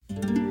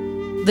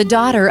The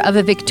daughter of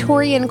a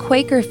Victorian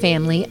Quaker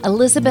family,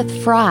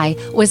 Elizabeth Fry,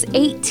 was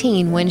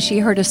 18 when she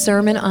heard a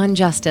sermon on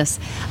justice,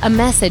 a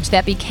message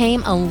that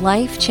became a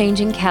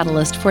life-changing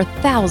catalyst for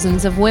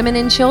thousands of women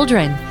and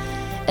children.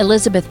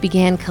 Elizabeth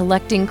began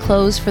collecting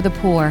clothes for the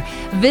poor,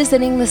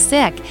 visiting the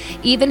sick,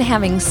 even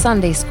having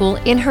Sunday school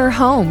in her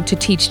home to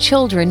teach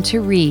children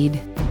to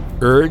read.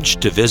 Urged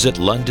to visit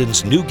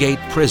London's Newgate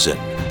prison,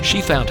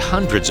 she found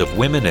hundreds of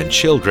women and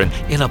children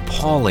in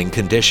appalling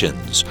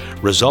conditions,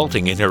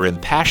 resulting in her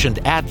impassioned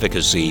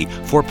advocacy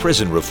for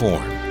prison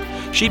reform.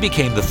 She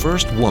became the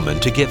first woman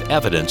to give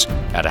evidence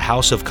at a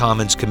House of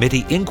Commons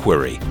committee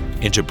inquiry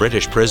into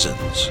British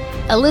prisons.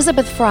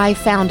 Elizabeth Fry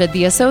founded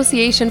the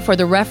Association for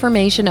the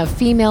Reformation of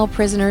Female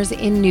Prisoners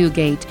in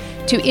Newgate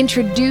to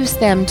introduce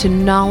them to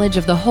knowledge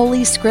of the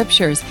Holy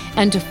Scriptures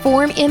and to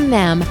form in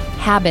them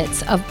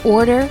habits of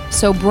order,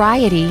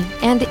 sobriety,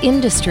 and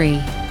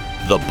industry.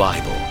 The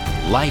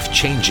Bible,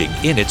 life-changing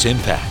in its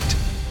impact.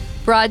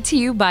 Brought to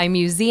you by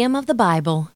Museum of the Bible.